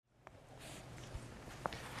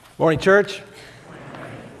Morning, church.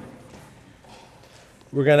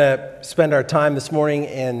 We're going to spend our time this morning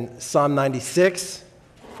in Psalm 96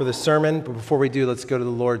 for the sermon. But before we do, let's go to the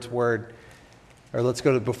Lord's Word, or let's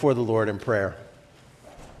go to before the Lord in prayer.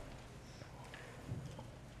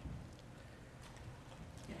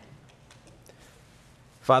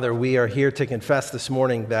 Father, we are here to confess this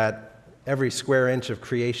morning that every square inch of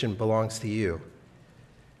creation belongs to you.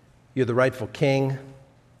 You're the rightful king.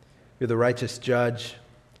 You're the righteous judge.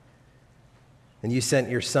 And you sent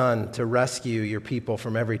your Son to rescue your people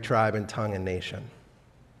from every tribe and tongue and nation.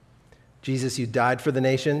 Jesus, you died for the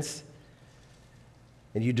nations,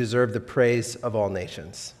 and you deserve the praise of all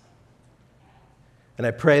nations. And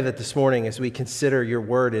I pray that this morning, as we consider your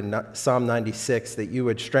word in Psalm 96, that you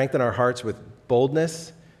would strengthen our hearts with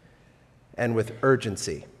boldness and with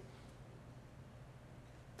urgency.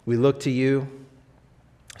 We look to you.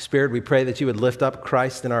 Spirit, we pray that you would lift up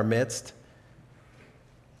Christ in our midst,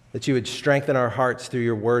 that you would strengthen our hearts through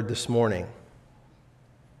your word this morning.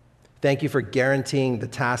 Thank you for guaranteeing the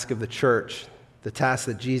task of the church, the task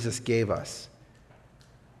that Jesus gave us.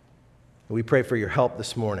 We pray for your help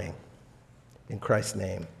this morning. In Christ's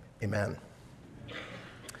name, amen.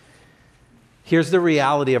 Here's the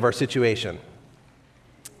reality of our situation.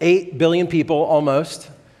 8 billion people, almost,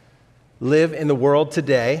 live in the world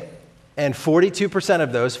today, and 42%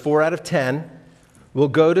 of those, 4 out of 10, will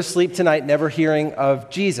go to sleep tonight never hearing of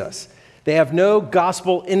Jesus. They have no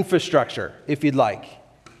gospel infrastructure, if you'd like,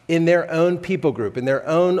 in their own people group, in their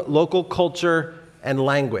own local culture and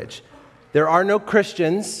language. There are no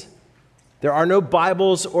Christians. There are no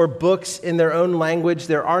Bibles or books in their own language.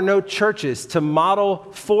 There are no churches to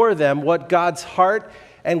model for them what God's heart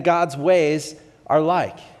and God's ways are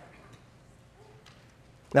like.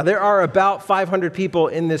 Now, there are about 500 people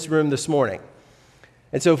in this room this morning.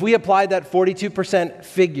 And so if we applied that 42%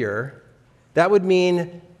 figure, that would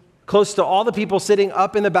mean close to all the people sitting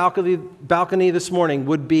up in the balcony this morning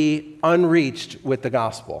would be unreached with the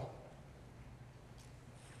gospel.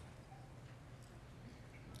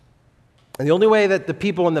 And the only way that the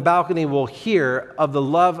people in the balcony will hear of the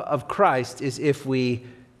love of Christ is if we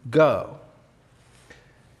go.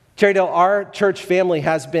 Cherrydale, our church family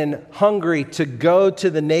has been hungry to go to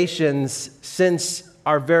the nations since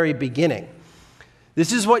our very beginning.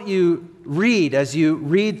 This is what you read as you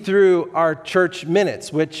read through our church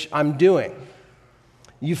minutes, which I'm doing.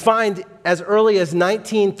 You find as early as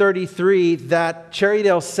 1933 that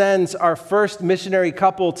Cherrydale sends our first missionary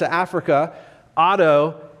couple to Africa,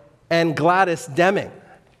 Otto and Gladys Deming.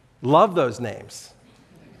 Love those names.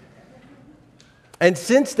 And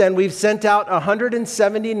since then, we've sent out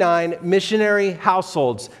 179 missionary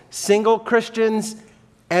households, single Christians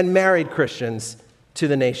and married Christians, to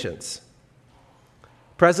the nations.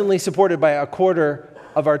 Presently supported by a quarter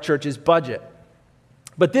of our church's budget.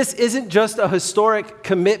 But this isn't just a historic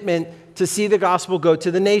commitment to see the gospel go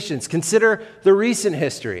to the nations. Consider the recent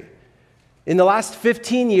history. In the last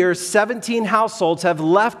 15 years, 17 households have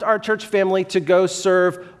left our church family to go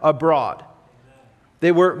serve abroad.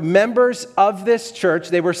 They were members of this church.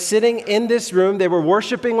 They were sitting in this room. They were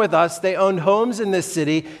worshiping with us. They owned homes in this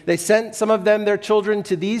city. They sent some of them, their children,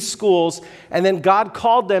 to these schools. And then God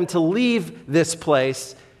called them to leave this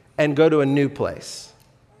place and go to a new place.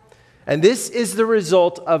 And this is the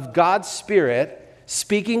result of God's Spirit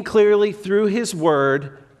speaking clearly through His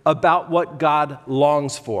Word about what God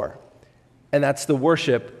longs for. And that's the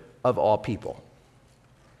worship of all people.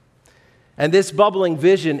 And this bubbling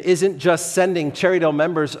vision isn't just sending Cherrydale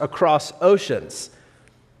members across oceans.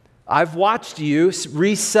 I've watched you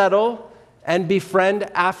resettle and befriend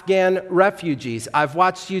Afghan refugees. I've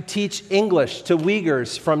watched you teach English to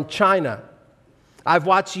Uyghurs from China. I've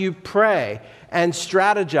watched you pray and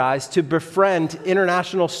strategize to befriend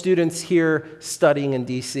international students here studying in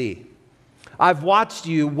D.C. I've watched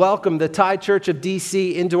you welcome the Thai Church of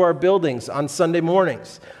D.C. into our buildings on Sunday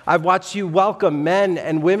mornings. I've watched you welcome men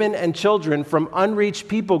and women and children from unreached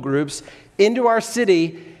people groups into our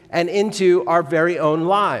city and into our very own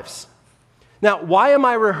lives. Now, why am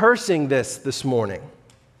I rehearsing this morning?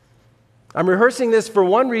 I'm rehearsing this for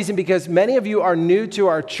one reason, because many of you are new to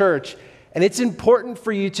our church, and it's important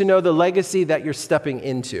for you to know the legacy that you're stepping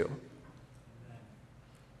into.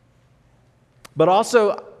 But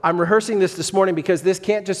also, I'm rehearsing this morning because this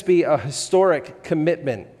can't just be a historic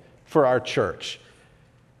commitment for our church.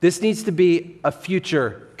 This needs to be a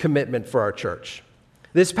future commitment for our church.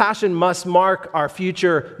 This passion must mark our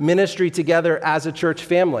future ministry together as a church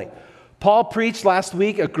family. Paul preached last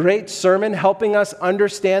week a great sermon helping us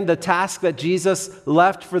understand the task that Jesus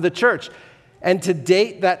left for the church. And to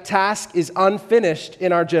date, that task is unfinished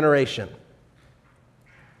in our generation.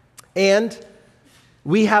 And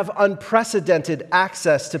We have unprecedented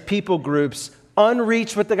access to people groups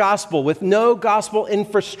unreached with the gospel, with no gospel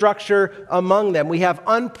infrastructure among them. We have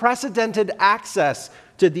unprecedented access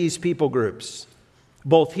to these people groups,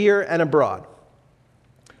 both here and abroad.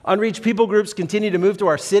 Unreached people groups continue to move to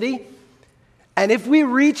our city, and if we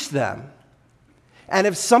reach them, and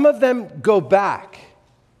if some of them go back,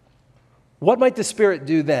 what might the Spirit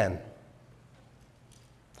do then?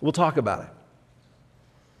 We'll talk about it.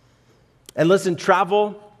 And listen,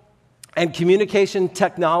 travel and communication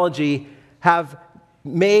technology have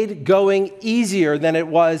made going easier than it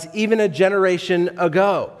was even a generation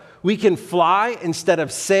ago. We can fly instead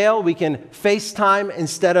of sail. We can FaceTime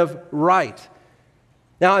instead of write.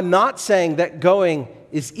 Now, I'm not saying that going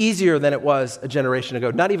is easier than it was a generation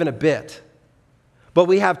ago, not even a bit. But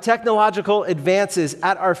we have technological advances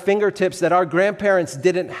at our fingertips that our grandparents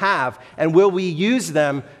didn't have, and will we use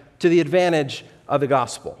them to the advantage of the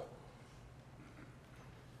gospel?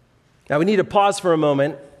 Now, we need to pause for a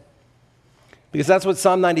moment because that's what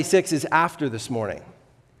Psalm 96 is after this morning.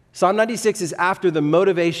 Psalm 96 is after the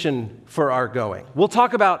motivation for our going. We'll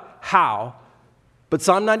talk about how, but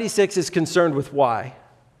Psalm 96 is concerned with why.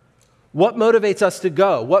 What motivates us to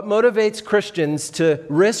go? What motivates Christians to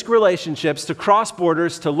risk relationships, to cross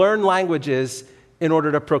borders, to learn languages in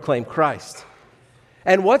order to proclaim Christ?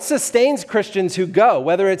 And what sustains Christians who go,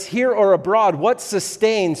 whether it's here or abroad? What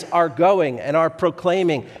sustains our going and our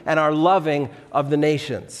proclaiming and our loving of the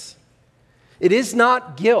nations? It is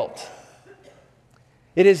not guilt.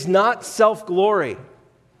 It is not self-glory.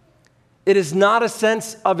 It is not a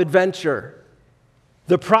sense of adventure.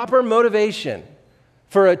 The proper motivation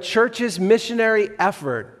for a church's missionary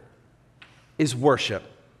effort is worship.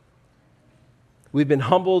 We've been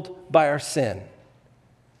humbled by our sin.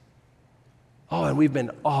 Oh, and we've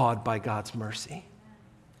been awed by God's mercy.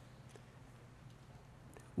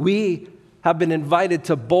 We have been invited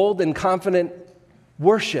to bold and confident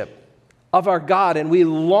worship of our God, and we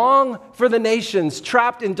long for the nations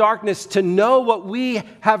trapped in darkness to know what we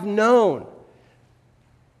have known.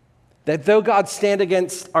 That though God stand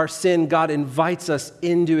against our sin, God invites us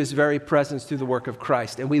into his very presence through the work of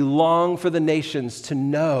Christ. And we long for the nations to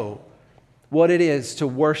know what it is to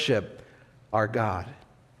worship our God.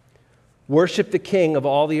 Worship the King of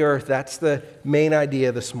all the earth. That's the main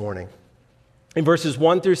idea this morning. In verses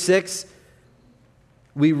 1 through 6,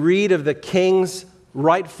 we read of the king's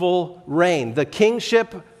rightful reign. The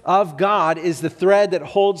kingship of God is the thread that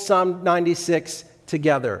holds Psalm 96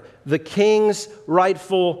 together. The king's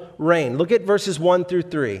rightful reign. Look at verses 1 through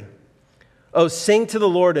 3. Oh, sing to the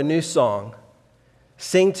Lord a new song.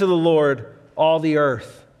 Sing to the Lord all the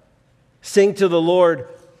earth. Sing to the Lord,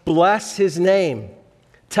 bless his name.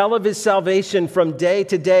 Tell of his salvation from day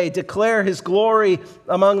to day. Declare his glory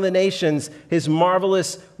among the nations, his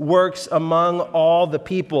marvelous works among all the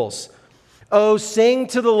peoples. Oh, sing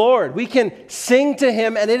to the Lord. We can sing to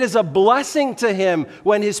him, and it is a blessing to him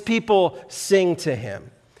when his people sing to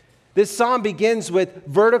him. This psalm begins with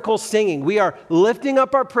vertical singing. We are lifting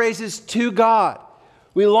up our praises to God.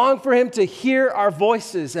 We long for him to hear our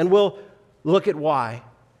voices, and we'll look at why.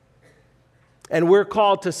 And we're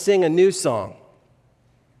called to sing a new song.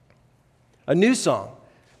 A new song,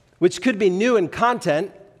 which could be new in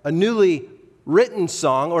content, a newly written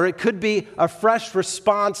song, or it could be a fresh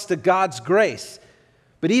response to God's grace.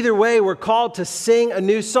 But either way, we're called to sing a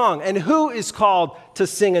new song. And who is called to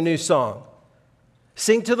sing a new song?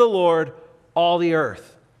 Sing to the Lord, all the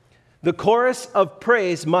earth. The chorus of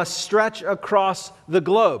praise must stretch across the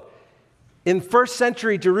globe. In first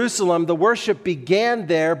century Jerusalem, the worship began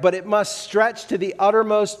there, but it must stretch to the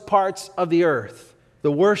uttermost parts of the earth.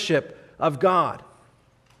 The worship of God.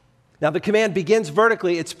 Now, the command begins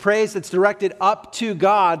vertically. It's praise that's directed up to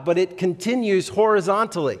God, but it continues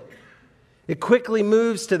horizontally. It quickly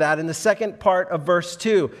moves to that in the second part of verse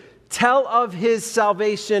 2. Tell of his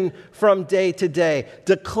salvation from day to day.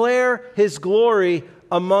 Declare his glory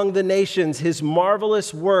among the nations, his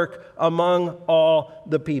marvelous work among all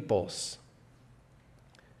the peoples.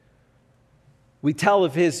 We tell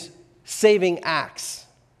of his saving acts,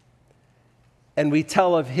 and we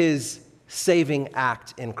tell of his saving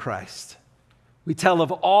act in Christ. We tell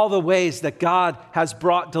of all the ways that God has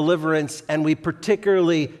brought deliverance, and we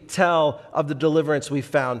particularly tell of the deliverance we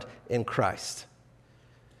found in Christ.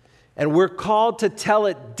 And we're called to tell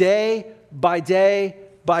it day by day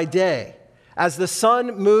by day. As the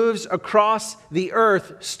sun moves across the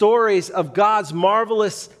earth, stories of God's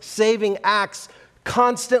marvelous saving acts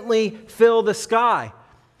constantly fill the sky.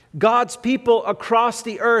 God's people across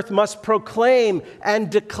the earth must proclaim and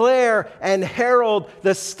declare and herald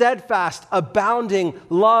the steadfast, abounding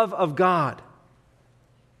love of God.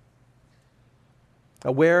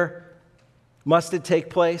 Now, where must it take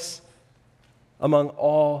place? Among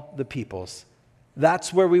all the peoples.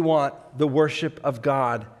 That's where we want the worship of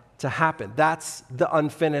God to happen. That's the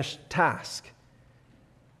unfinished task.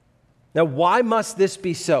 Now, why must this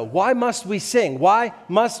be so? Why must we sing? Why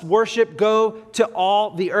must worship go to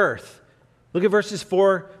all the earth? Look at verses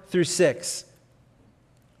 4 through 6,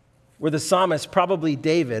 where the psalmist, probably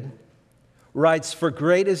David, writes, "For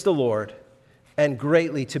great is the Lord, and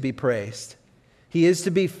greatly to be praised. He is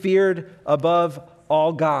to be feared above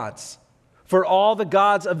all gods. For all the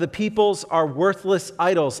gods of the peoples are worthless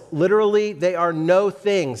idols." Literally, they are no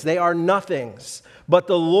things. They are nothings. But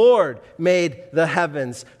the Lord made the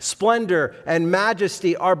heavens. Splendor and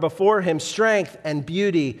majesty are before him. Strength and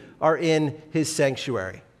beauty are in his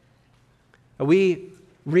sanctuary. We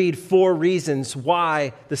read 4 reasons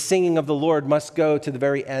why the singing of the Lord must go to the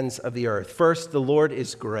very ends of the earth. First, the Lord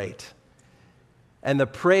is great, and the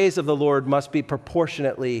praise of the Lord must be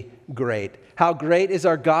proportionately great. How great is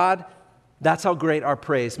our God? That's how great our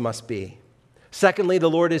praise must be. Secondly, the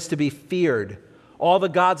Lord is to be feared. All the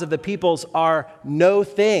gods of the peoples are no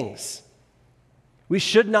things. We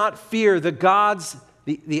should not fear the gods,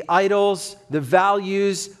 the idols, the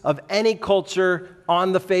values of any culture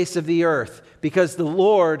on the face of the earth, because the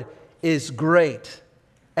Lord is great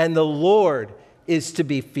and the Lord is to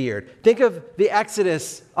be feared. Think of the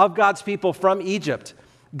exodus of God's people from Egypt.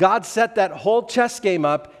 God set that whole chess game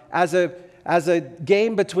up as a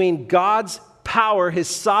game between God's power, his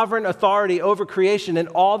sovereign authority over creation, and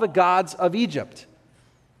all the gods of Egypt.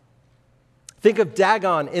 Think of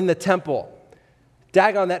Dagon in the temple.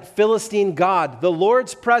 Dagon, that Philistine god. The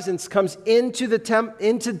Lord's presence comes into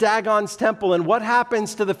Dagon's temple, and what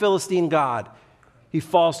happens to the Philistine god? He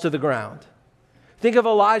falls to the ground. Think of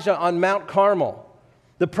Elijah on Mount Carmel.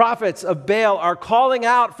 The prophets of Baal are calling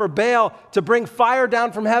out for Baal to bring fire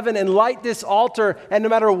down from heaven and light this altar, and no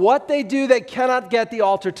matter what they do, they cannot get the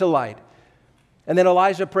altar to light. And then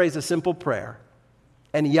Elijah prays a simple prayer,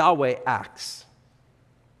 and Yahweh acts.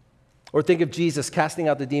 Or think of Jesus casting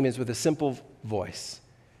out the demons with a simple voice,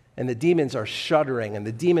 and the demons are shuddering, and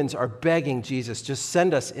the demons are begging Jesus, just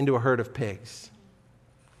send us into a herd of pigs.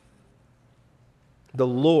 The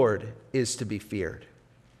Lord is to be feared.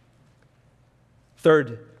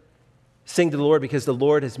 Third, sing to the Lord because the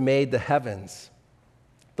Lord has made the heavens.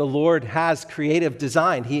 The Lord has creative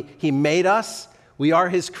design. He made us. We are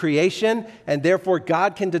his creation, and therefore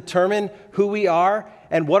God can determine who we are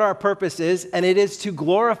and what our purpose is, and it is to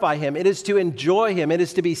glorify him. It is to enjoy him. It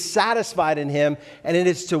is to be satisfied in him, and it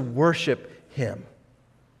is to worship him.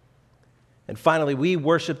 And finally, we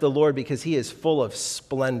worship the Lord because he is full of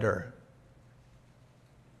splendor.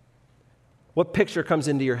 What picture comes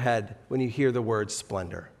into your head when you hear the word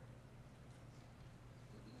splendor?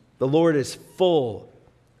 The Lord is full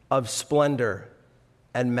of splendor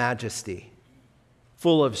and majesty,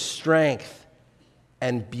 full of strength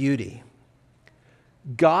and beauty.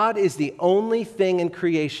 God is the only thing in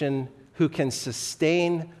creation who can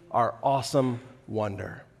sustain our awesome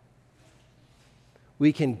wonder.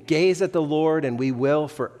 We can gaze at the Lord, and we will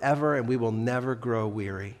forever, and we will never grow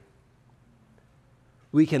weary.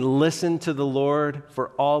 We can listen to the Lord for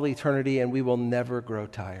all eternity, and we will never grow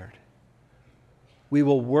tired. We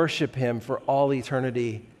will worship him for all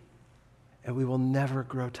eternity, and we will never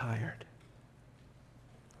grow tired.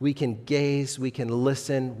 We can gaze, we can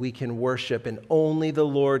listen, we can worship, and only the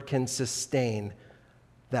Lord can sustain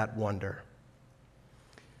that wonder.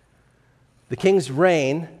 The king's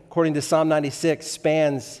reign, according to Psalm 96,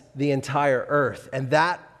 spans the entire earth, and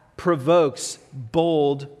that provokes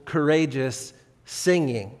bold, courageous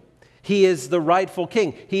singing. He is the rightful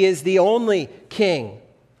king. He is the only king.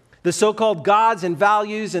 The so-called gods and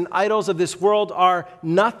values and idols of this world are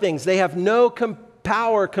nothings. They have no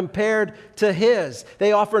power compared to his.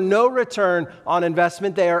 They offer no return on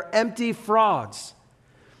investment. They are empty frauds.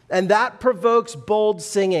 And that provokes bold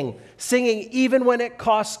singing. Singing even when it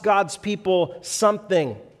costs God's people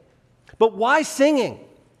something. But why singing?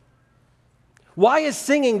 Why is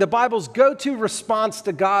singing the Bible's go-to response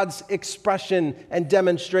to God's expression and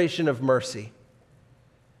demonstration of mercy?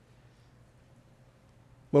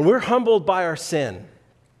 When we're humbled by our sin,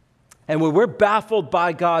 and when we're baffled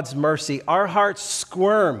by God's mercy, our hearts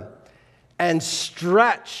squirm and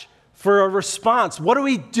stretch for a response. What do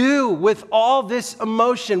we do with all this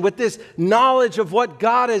emotion, with this knowledge of what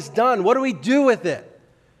God has done? What do we do with it?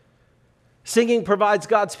 Singing provides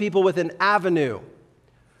God's people with an avenue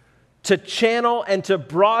to channel and to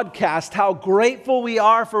broadcast how grateful we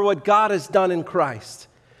are for what God has done in Christ.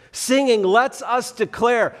 Singing lets us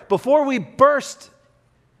declare, before we burst,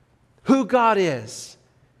 who God is.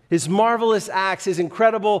 His marvelous acts, His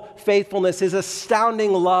incredible faithfulness, His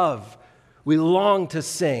astounding love, we long to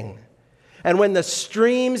sing. And when the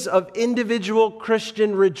streams of individual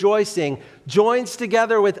Christian rejoicing joins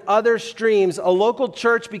together with other streams, a local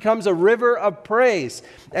church becomes a river of praise.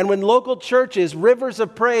 And when local churches, rivers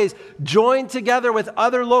of praise, join together with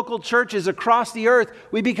other local churches across the earth,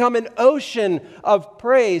 we become an ocean of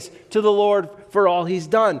praise to the Lord for all He's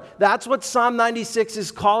done. That's what Psalm 96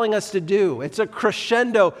 is calling us to do. It's a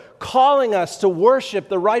crescendo calling us to worship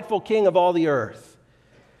the rightful King of all the earth.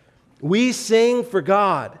 We sing for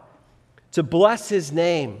God, to bless His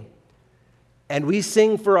name, and we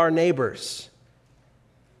sing for our neighbors.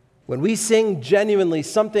 When we sing genuinely,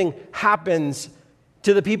 something happens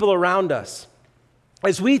to the people around us.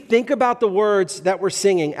 As we think about the words that we're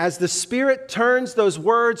singing, as the Spirit turns those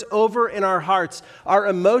words over in our hearts, our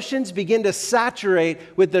emotions begin to saturate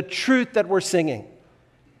with the truth that we're singing.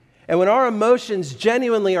 And when our emotions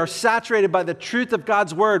genuinely are saturated by the truth of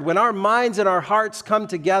God's word, when our minds and our hearts come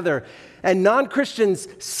together and non-Christians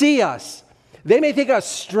see us, they may think us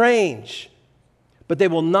strange, but they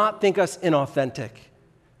will not think us inauthentic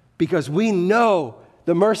because we know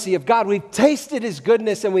the mercy of God. We've tasted His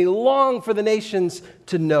goodness and we long for the nations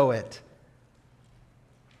to know it.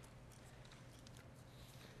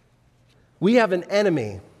 We have an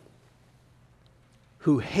enemy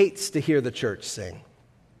who hates to hear the church sing.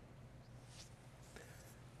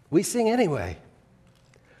 We sing anyway.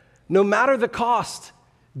 No matter the cost,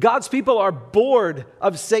 God's people are bored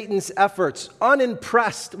of Satan's efforts,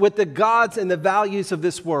 unimpressed with the gods and the values of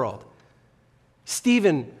this world.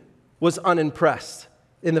 Stephen was unimpressed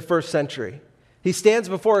in the first century. He stands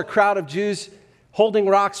before a crowd of Jews holding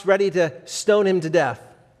rocks ready to stone him to death.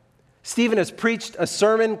 Stephen has preached a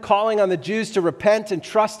sermon calling on the Jews to repent and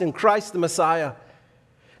trust in Christ the Messiah.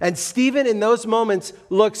 And Stephen, in those moments,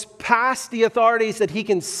 looks past the authorities that he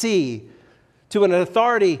can see to an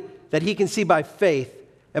authority that he can see by faith.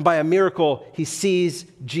 And by a miracle, he sees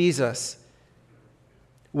Jesus.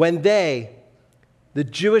 When they, the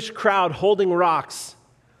Jewish crowd holding rocks,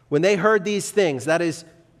 when they heard these things, that is,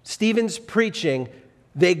 Stephen's preaching,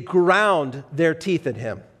 they ground their teeth at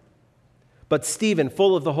him. But Stephen,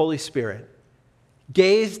 full of the Holy Spirit,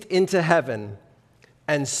 gazed into heaven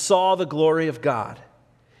and saw the glory of God,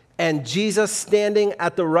 and Jesus standing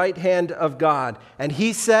at the right hand of God. And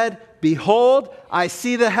he said, "Behold, I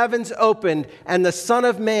see the heavens opened, and the Son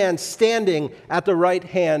of Man standing at the right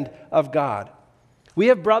hand of God." We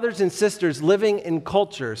have brothers and sisters living in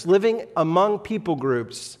cultures, living among people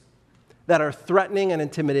groups that are threatening and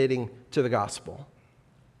intimidating to the gospel.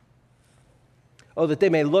 Oh, that they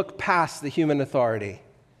may look past the human authority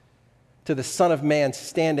to the Son of Man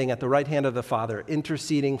standing at the right hand of the Father,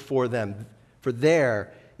 interceding for them. For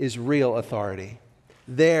there is real authority.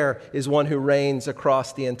 There is one who reigns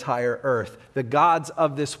across the entire earth. The gods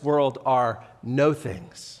of this world are no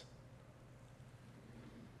things.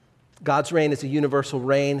 God's reign is a universal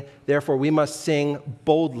reign. Therefore, we must sing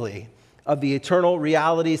boldly of the eternal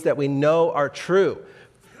realities that we know are true.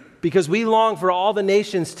 Because we long for all the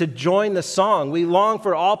nations to join the song. We long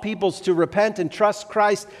for all peoples to repent and trust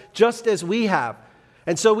Christ just as we have.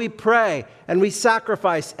 And so we pray and we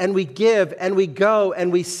sacrifice and we give and we go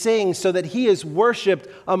and we sing so that He is worshiped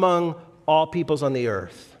among all peoples on the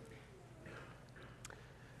earth.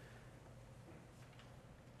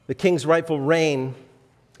 The king's rightful reign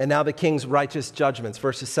and now the king's righteous judgments,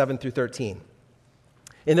 verses 7 through 13.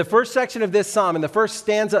 In the first section of this psalm, in the first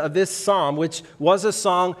stanza of this psalm, which was a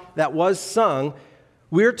song that was sung,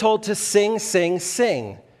 we're told to sing, sing,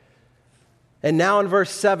 sing. And now in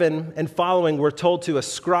verse 7 and following, we're told to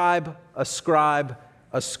ascribe, ascribe,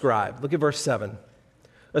 ascribe. Look at verse 7.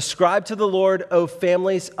 Ascribe to the Lord, O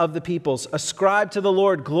families of the peoples. Ascribe to the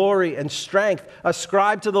Lord glory and strength.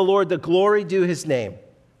 Ascribe to the Lord the glory due His name.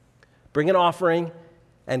 Bring an offering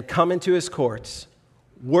and come into His courts.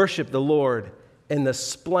 Worship the Lord in the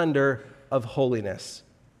splendor of holiness.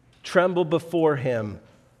 Tremble before Him,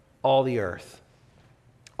 all the earth.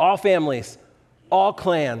 All families, all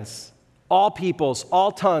clans, all peoples,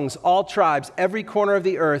 all tongues, all tribes, every corner of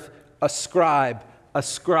the earth, ascribe,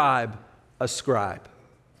 ascribe, ascribe.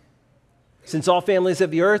 Since all families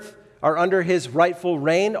of the earth are under His rightful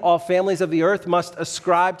reign, all families of the earth must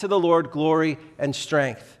ascribe to the Lord glory and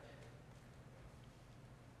strength.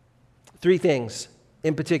 Three things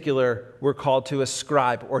in particular we're called to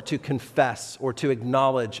ascribe or to confess or to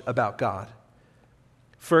acknowledge about God.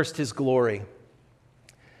 First, His glory.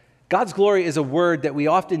 God's glory is a word that we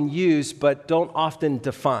often use but don't often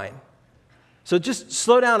define. So just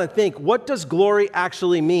slow down and think, what does glory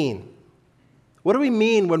actually mean? What do we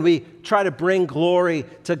mean when we try to bring glory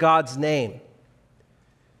to God's name?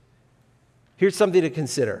 Here's something to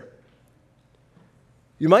consider.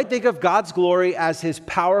 You might think of God's glory as his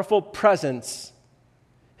powerful presence.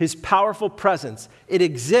 His powerful presence. It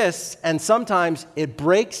exists, and sometimes it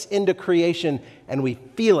breaks into creation, and we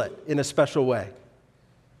feel it in a special way.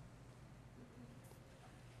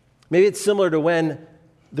 Maybe it's similar to when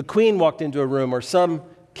the queen walked into a room, or some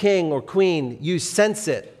king or queen. You sense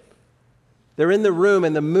it. They're in the room,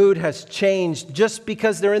 and the mood has changed just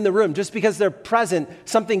because they're in the room. Just because they're present,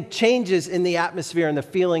 something changes in the atmosphere and the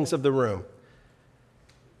feelings of the room.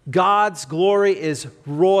 God's glory is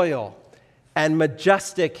royal and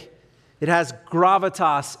majestic. It has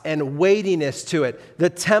gravitas and weightiness to it. The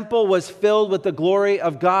temple was filled with the glory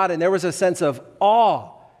of God, and there was a sense of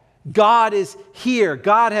awe. God is here.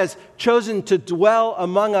 God has chosen to dwell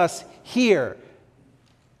among us here.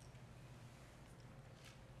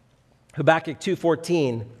 Habakkuk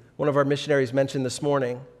 2:14, one of our missionaries mentioned this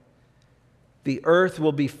morning, the earth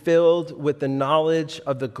will be filled with the knowledge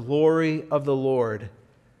of the glory of the Lord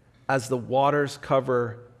as the waters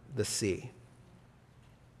cover the sea.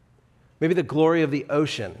 Maybe the glory of the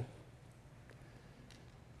ocean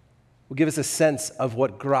will give us a sense of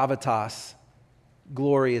what gravitas,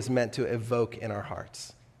 glory, is meant to evoke in our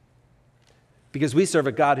hearts. Because we serve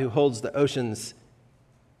a God who holds the oceans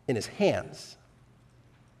in his hands.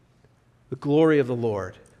 The glory of the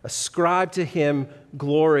Lord. Ascribe to him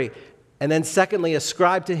glory. And then secondly,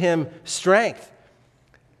 ascribe to him strength.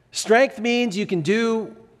 Strength means you can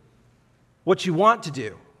do what you want to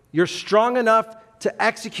do. You're strong enough to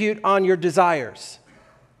execute on your desires.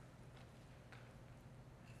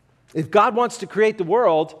 If God wants to create the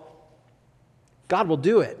world, God will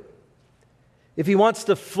do it. If he wants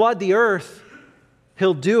to flood the earth,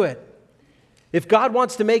 he'll do it. If God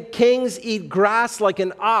wants to make kings eat grass like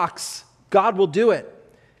an ox, God will do it.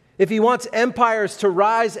 If he wants empires to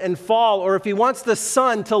rise and fall, or if he wants the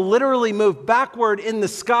sun to literally move backward in the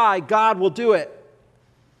sky, God will do it.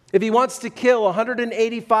 If he wants to kill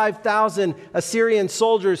 185,000 Assyrian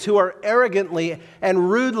soldiers who are arrogantly and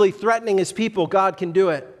rudely threatening his people, God can do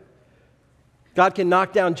it. God can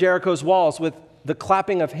knock down Jericho's walls with the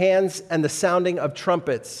clapping of hands and the sounding of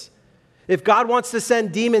trumpets. If God wants to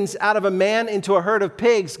send demons out of a man into a herd of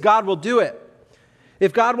pigs, God will do it.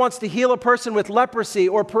 If God wants to heal a person with leprosy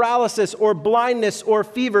or paralysis or blindness or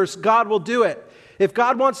fevers, God will do it. If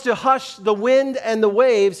God wants to hush the wind and the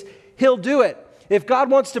waves, he'll do it. If God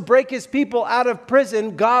wants to break his people out of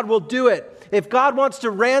prison, God will do it. If God wants to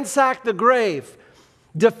ransack the grave,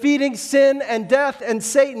 defeating sin and death and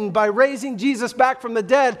Satan by raising Jesus back from the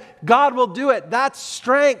dead, God will do it. That's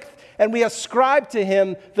strength. And we ascribe to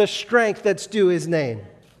him the strength that's due his name.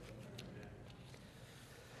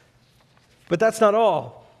 But that's not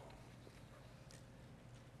all.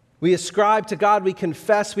 We ascribe to God, we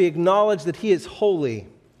confess, we acknowledge that he is holy.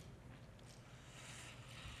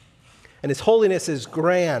 And his holiness is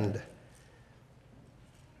grand.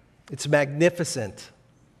 It's magnificent.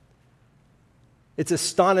 It's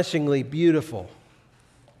astonishingly beautiful.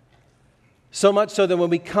 So much so that when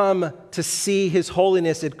we come to see his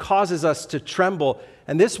holiness, it causes us to tremble.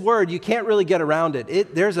 And this word, you can't really get around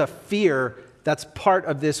it. There's a fear that's part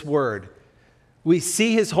of this word. We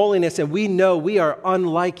see his holiness and we know we are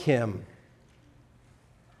unlike him.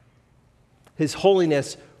 His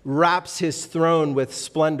holiness wraps his throne with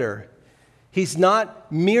splendor. He's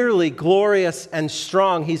not merely glorious and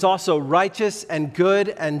strong. He's also righteous and good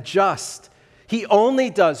and just. He only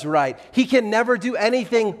does right. He can never do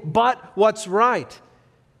anything but what's right.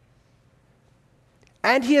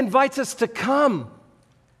 And he invites us to come.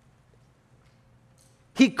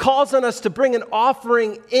 He calls on us to bring an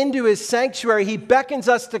offering into his sanctuary. He beckons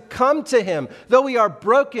us to come to him. Though we are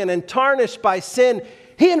broken and tarnished by sin,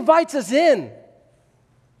 he invites us in.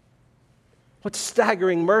 What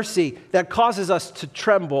staggering mercy that causes us to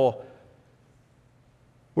tremble.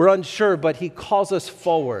 We're unsure, but he calls us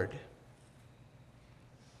forward.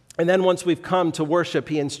 And then once we've come to worship,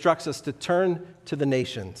 he instructs us to turn to the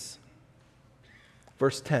nations.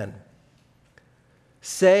 Verse 10.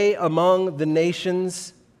 Say among the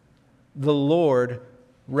nations, the Lord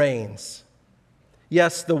reigns.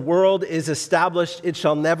 Yes, the world is established, it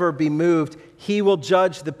shall never be moved. He will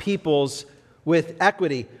judge the peoples with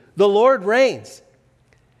equity. The Lord reigns.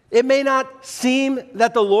 It may not seem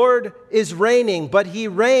that the Lord is reigning, but he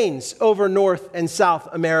reigns over North and South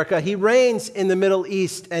America. He reigns in the Middle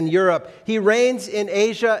East and Europe. He reigns in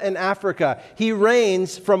Asia and Africa. He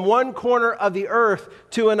reigns from one corner of the earth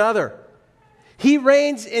to another. He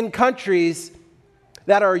reigns in countries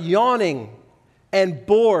that are yawning and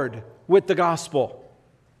bored with the gospel.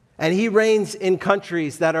 And he reigns in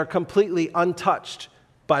countries that are completely untouched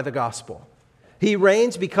by the gospel. He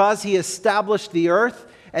reigns because he established the earth,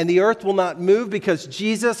 and the earth will not move because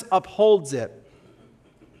Jesus upholds it.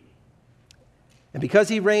 And because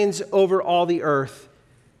he reigns over all the earth,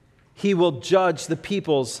 he will judge the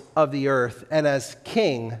peoples of the earth. And as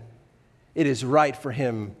king, it is right for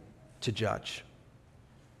him to judge.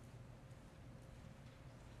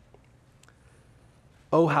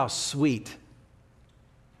 Oh, how sweet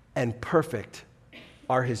and perfect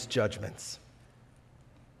are his judgments.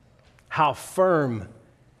 How firm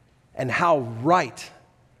and how right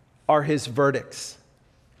are his verdicts.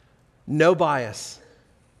 No bias.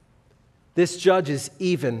 This judge is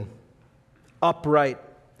even, upright,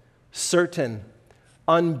 certain,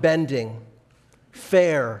 unbending,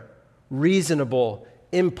 fair, reasonable,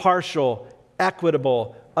 impartial,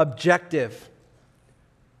 equitable, objective.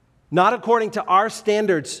 Not according to our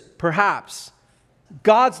standards, perhaps.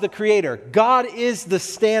 God's the creator. God is the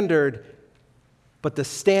standard, but the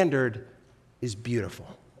standard is beautiful.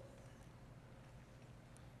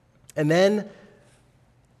 And then,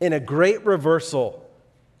 in a great reversal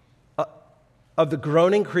of the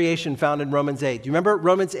groaning creation found in Romans 8. Do you remember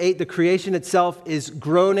Romans 8? The creation itself is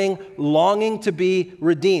groaning, longing to be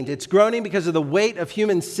redeemed. It's groaning because of the weight of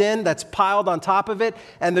human sin that's piled on top of it,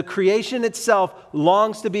 and the creation itself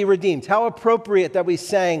longs to be redeemed. How appropriate that we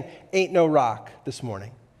sang Ain't No Rock this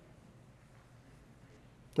morning.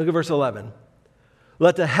 Look at verse 11.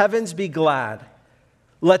 Let the heavens be glad.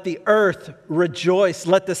 Let the earth rejoice.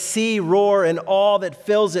 Let the sea roar and all that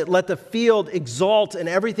fills it. Let the field exult and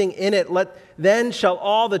everything in it. Then shall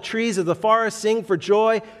all the trees of the forest sing for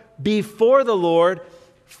joy before the Lord,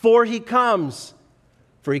 for he comes.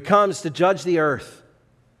 For he comes to judge the earth.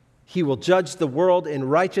 He will judge the world in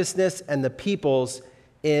righteousness and the peoples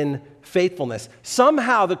in faithfulness.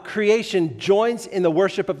 Somehow the creation joins in the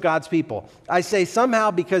worship of God's people. I say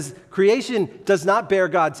somehow because creation does not bear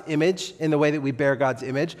God's image in the way that we bear God's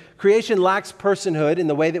image. Creation lacks personhood in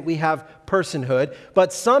the way that we have personhood.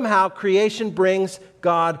 But somehow creation brings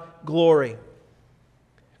God glory.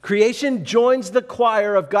 Creation joins the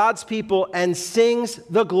choir of God's people and sings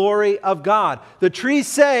the glory of God. The trees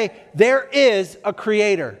say, there is a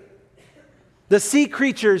creator. The sea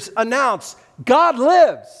creatures announce, God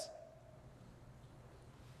lives.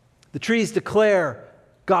 The trees declare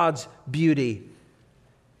God's beauty.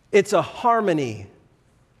 It's a harmony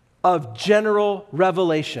of general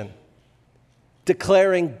revelation,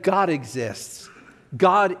 declaring God exists.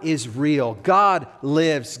 God is real. God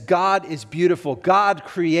lives. God is beautiful. God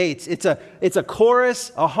creates. It's a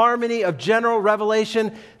chorus, a harmony of general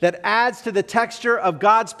revelation that adds to the texture of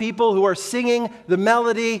God's people who are singing the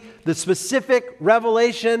melody, the specific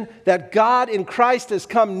revelation that God in Christ has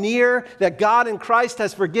come near, that God in Christ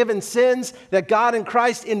has forgiven sins, that God in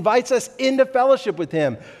Christ invites us into fellowship with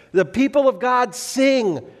him. The people of God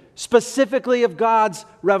sing specifically of God's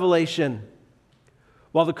revelation,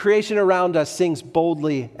 while the creation around us sings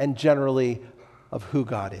boldly and generally of who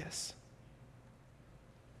God is.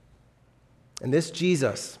 And this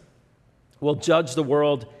Jesus will judge the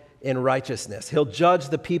world in righteousness. He'll judge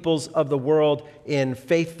the peoples of the world in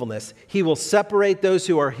faithfulness. He will separate those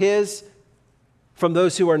who are his from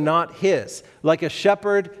those who are not his, like a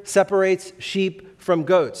shepherd separates sheep from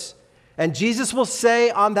goats. And Jesus will say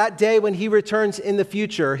on that day when he returns in the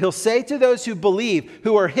future, he'll say to those who believe,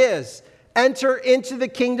 who are his, enter into the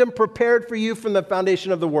kingdom prepared for you from the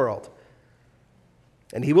foundation of the world.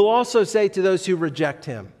 And he will also say to those who reject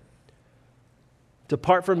him,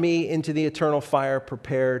 depart from me into the eternal fire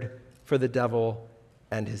prepared for the devil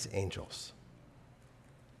and his angels.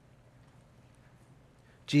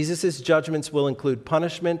 Jesus' judgments will include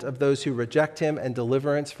punishment of those who reject him and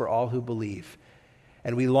deliverance for all who believe.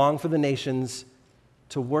 And we long for the nations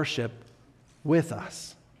to worship with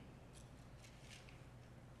us.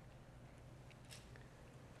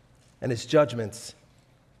 And his judgments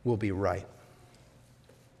will be right.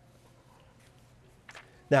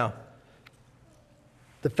 Now,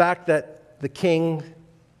 the fact that the king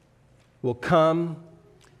will come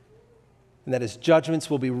and that his judgments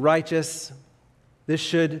will be righteous, this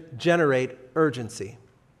should generate urgency.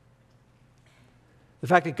 The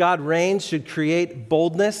fact that God reigns should create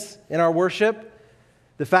boldness in our worship.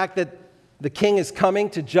 The fact that the king is coming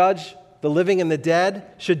to judge the living and the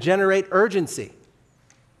dead should generate urgency.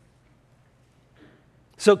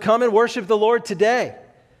 So come and worship the Lord today.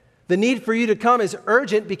 The need for you to come is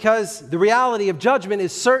urgent because the reality of judgment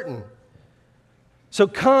is certain. So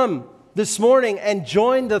come this morning and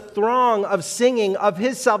join the throng of singing of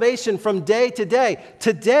his salvation from day to day.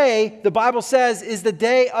 Today, the Bible says, is the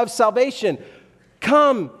day of salvation.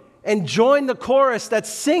 Come and join the chorus that's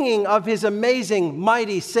singing of his amazing,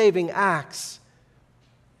 mighty, saving acts.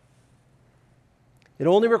 It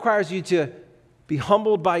only requires you to be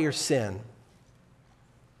humbled by your sin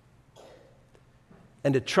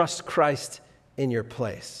and to trust Christ in your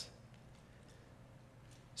place.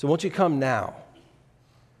 So won't you come now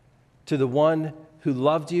to the one who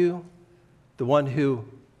loved you, the one who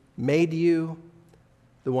made you,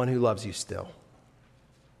 the one who loves you still.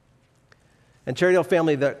 And Cherry Dale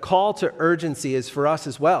family, the call to urgency is for us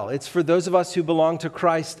as well. It's for those of us who belong to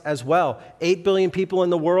Christ as well. 8 billion people in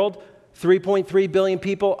the world, 3.3 billion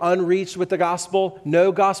people unreached with the gospel,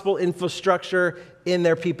 no gospel infrastructure in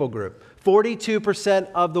their people group.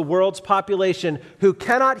 42% of the world's population who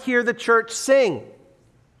cannot hear the church sing.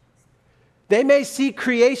 They may see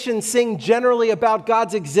creation sing generally about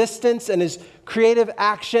God's existence and his creative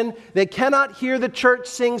action. They cannot hear the church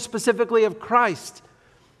sing specifically of Christ.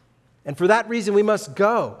 And for that reason, we must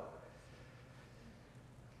go.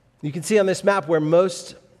 You can see on this map where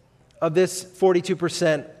most of this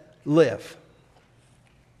 42% live.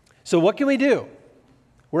 So what can we do?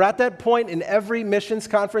 We're at that point in every missions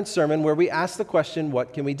conference sermon where we ask the question,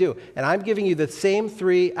 what can we do? And I'm giving you the same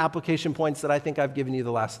 3 application points that I think I've given you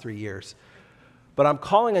the last 3 years. But I'm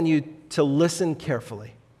calling on you to listen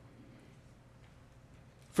carefully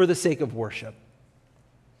for the sake of worship.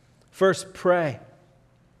 First, pray.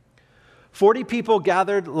 40 people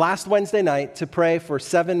gathered last Wednesday night to pray for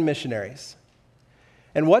 7 missionaries.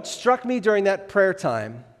 And what struck me during that prayer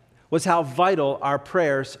time was how vital our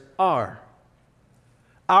prayers are.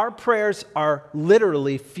 Our prayers are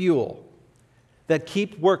literally fuel that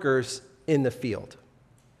keep workers in the field.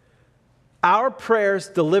 Our prayers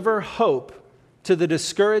deliver hope to the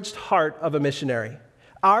discouraged heart of a missionary.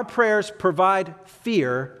 Our prayers provide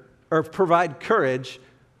courage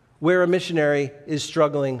where a missionary is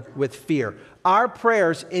struggling with fear. Our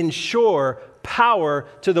prayers ensure power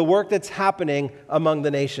to the work that's happening among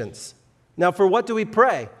the nations. Now, for what do we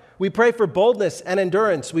pray? We pray for boldness and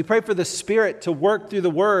endurance. We pray for the Spirit to work through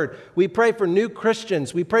the Word. We pray for new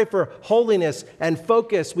Christians. We pray for holiness and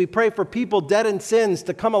focus. We pray for people dead in sins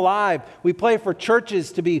to come alive. We pray for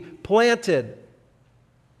churches to be planted.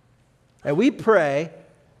 And we pray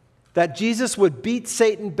that Jesus would beat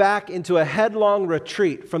Satan back into a headlong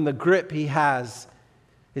retreat from the grip he has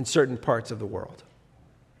in certain parts of the world.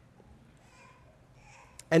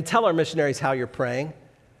 And tell our missionaries how you're praying.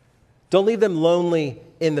 Don't leave them lonely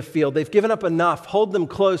in the field. They've given up enough. Hold them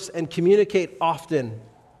close and communicate often.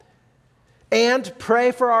 And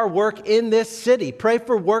pray for our work in this city. Pray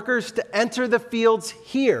for workers to enter the fields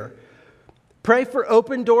here. Pray for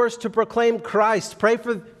open doors to proclaim Christ. Pray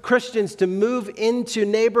for Christians to move into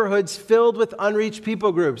neighborhoods filled with unreached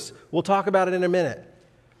people groups. We'll talk about it in a minute.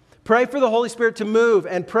 Pray for the Holy Spirit to move,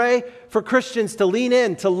 and pray for Christians to lean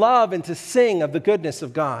in, to love, and to sing of the goodness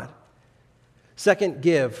of God. Second,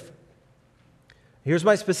 give. Here's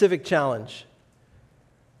my specific challenge.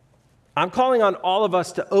 I'm calling on all of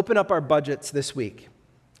us to open up our budgets this week.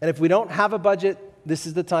 And if we don't have a budget, this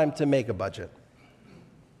is the time to make a budget.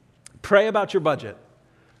 Pray about your budget.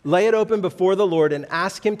 Lay it open before the Lord and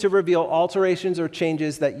ask Him to reveal alterations or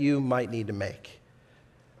changes that you might need to make.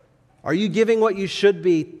 Are you giving what you should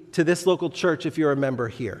be to this local church if you're a member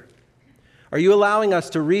here? Are you allowing us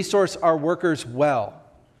to resource our workers well?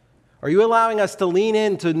 Are you allowing us to lean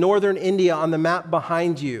into northern India on the map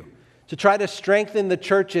behind you to try to strengthen the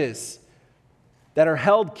churches that are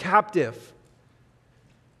held captive?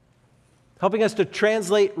 Helping us to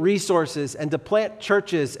translate resources and to plant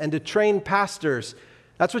churches and to train pastors.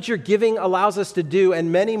 That's what your giving allows us to do,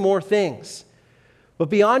 and many more things. But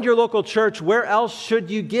beyond your local church, where else should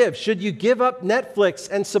you give? Should you give up Netflix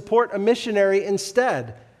and support a missionary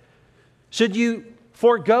instead? Should you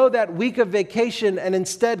forego that week of vacation and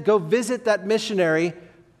instead go visit that missionary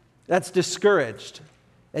that's discouraged?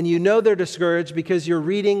 And you know they're discouraged because you're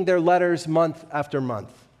reading their letters month after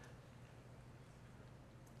month.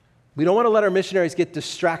 We don't want to let our missionaries get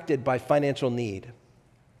distracted by financial need.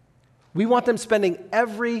 We want them spending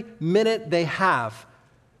every minute they have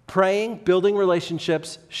praying, building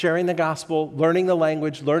relationships, sharing the gospel, learning the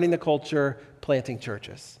language, learning the culture, planting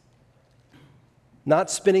churches. Not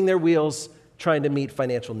spinning their wheels trying to meet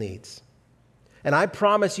financial needs. And I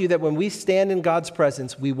promise you that when we stand in God's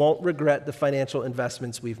presence, we won't regret the financial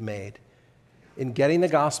investments we've made in getting the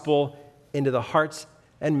gospel into the hearts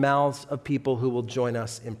and mouths of people who will join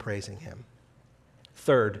us in praising Him.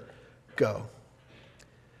 Third, go.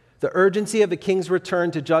 The urgency of the King's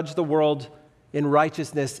return to judge the world in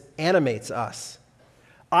righteousness animates us.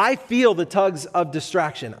 I feel the tugs of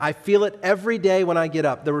distraction. I feel it every day when I get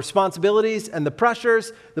up. The responsibilities and the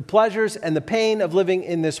pressures, the pleasures and the pain of living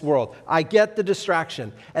in this world. I get the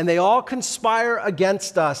distraction. And they all conspire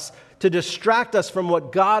against us to distract us from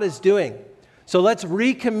what God is doing. So let's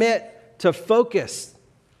recommit to focus,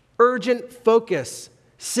 urgent focus,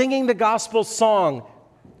 singing the gospel song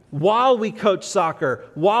while we coach soccer,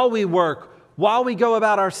 while we work, while we go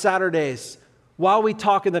about our Saturdays, while we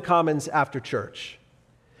talk in the Commons after church.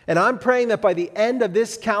 And I'm praying that by the end of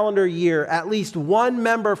this calendar year, at least one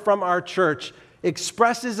member from our church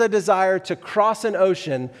expresses a desire to cross an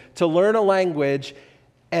ocean, to learn a language,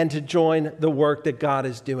 and to join the work that God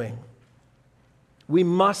is doing. We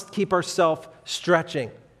must keep ourselves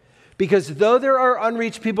stretching, because though there are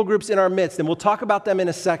unreached people groups in our midst, and we'll talk about them in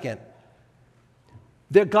a second,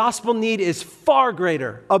 the gospel need is far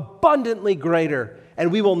greater, abundantly greater,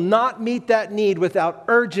 and we will not meet that need without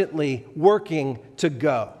urgently working to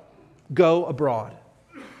go abroad.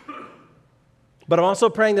 But I'm also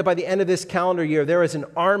praying that by the end of this calendar year, there is an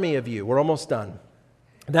army of you, we're almost done,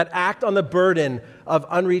 that act on the burden of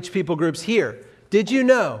unreached people groups here. Did you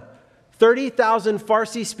know 30,000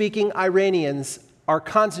 Farsi-speaking Iranians are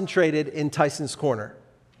concentrated in Tyson's Corner?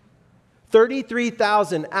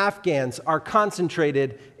 33,000 Afghans are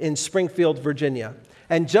concentrated in Springfield, Virginia.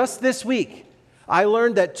 And just this week, I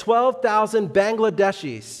learned that 12,000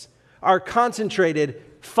 Bangladeshis are concentrated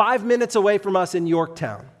 5 minutes away from us in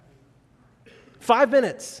Yorktown. 5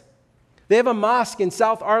 minutes. They have a mosque in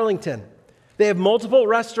South Arlington. They have multiple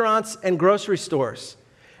restaurants and grocery stores.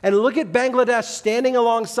 And look at Bangladesh standing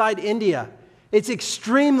alongside India. It's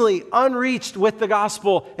extremely unreached with the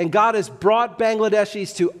gospel, and God has brought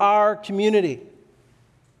Bangladeshis to our community.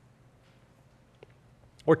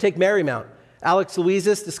 Or take Marymount. Alex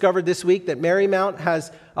Louises discovered this week that Marymount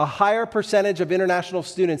has a higher percentage of international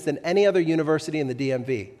students than any other university in the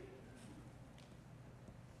DMV.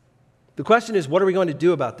 The question is, what are we going to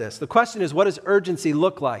do about this? The question is, what does urgency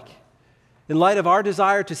look like? In light of our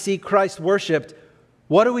desire to see Christ worshiped,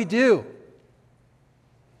 what do we do?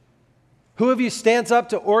 Who of you stands up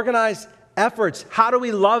to organize efforts? How do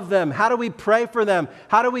we love them? How do we pray for them?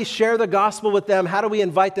 How do we share the gospel with them? How do we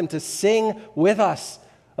invite them to sing with us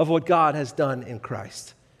of what God has done in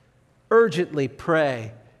Christ? Urgently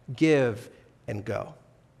pray, give, and go.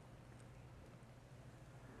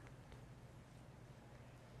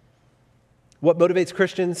 What motivates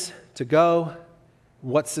Christians to go?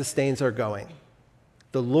 What sustains our going?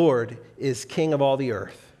 The Lord is King of all the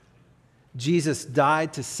earth. Jesus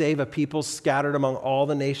died to save a people scattered among all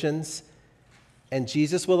the nations, and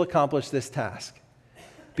Jesus will accomplish this task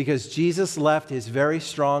because Jesus left his very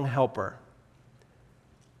strong helper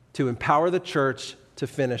to empower the church to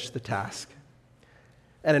finish the task.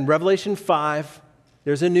 And in Revelation 5,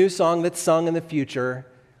 there's a new song that's sung in the future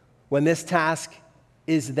when this task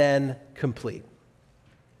is then complete.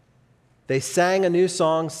 They sang a new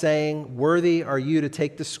song saying, "Worthy are you to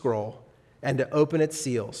take the scroll and to open its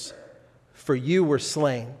seals, for you were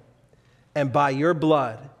slain, and by your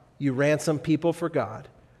blood you ransomed people for God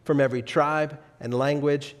from every tribe and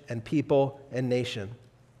language and people and nation.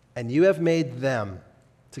 And you have made them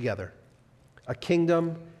together a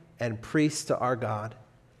kingdom and priests to our God,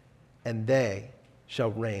 and they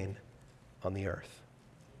shall reign on the earth."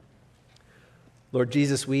 Lord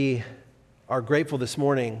Jesus, we are grateful this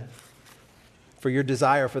morning for your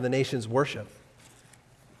desire for the nation's worship.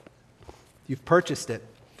 You've purchased it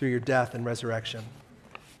through your death and resurrection.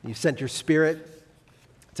 You've sent your Spirit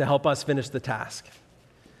to help us finish the task.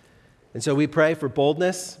 And so we pray for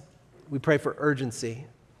boldness. We pray for urgency.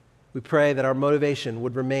 We pray that our motivation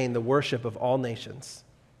would remain the worship of all nations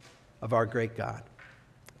of our great God.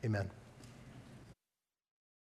 Amen.